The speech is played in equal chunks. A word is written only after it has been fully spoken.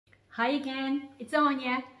Hi again, it's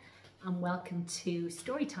Anya and welcome to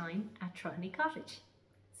Storytime at Trohanny Cottage.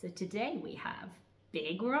 So today we have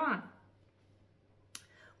Big Ron.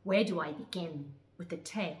 Where do I begin with the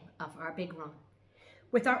tale of our Big Ron?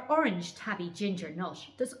 With our orange tabby ginger nut,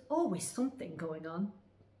 there's always something going on.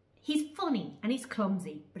 He's funny and he's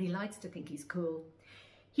clumsy, but he likes to think he's cool.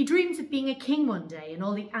 He dreams of being a king one day and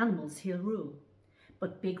all the animals he'll rule.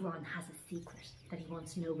 But Big Ron has a secret that he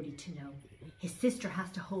wants nobody to know. His sister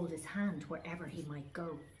has to hold his hand wherever he might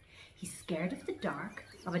go. He's scared of the dark,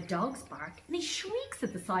 of a dog's bark, and he shrieks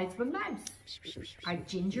at the size of a mouse. Our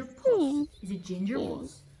ginger puss is a ginger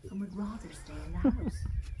wuss and would rather stay in the house.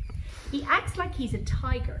 He acts like he's a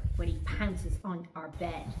tiger when he pounces on our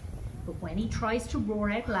bed, but when he tries to roar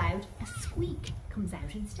out loud, a squeak comes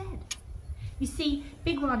out instead. You see,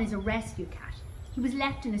 Big Ron is a rescue cat. He was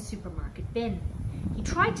left in a supermarket bin. He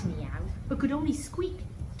tried to meow, but could only squeak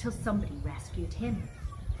till somebody rescued him.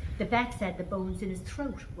 The vet said the bones in his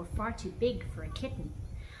throat were far too big for a kitten,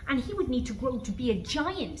 and he would need to grow to be a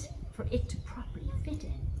giant for it to properly fit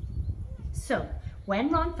in. So, when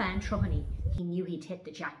Ron found Trohanny, he knew he'd hit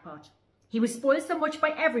the jackpot. He was spoiled so much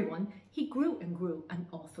by everyone, he grew and grew an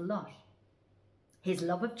awful lot. His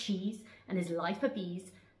love of cheese and his life of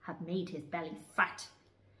ease had made his belly fat.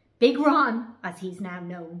 Big Ron, as he's now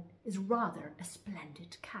known, is rather a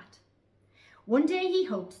splendid cat. One day he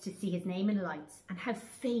hopes to see his name in lights and how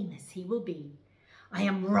famous he will be. I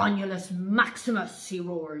am Romulus Maximus, he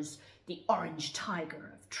roars, the orange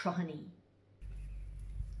tiger of Trohanny.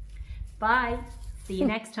 Bye. See you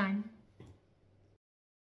next time.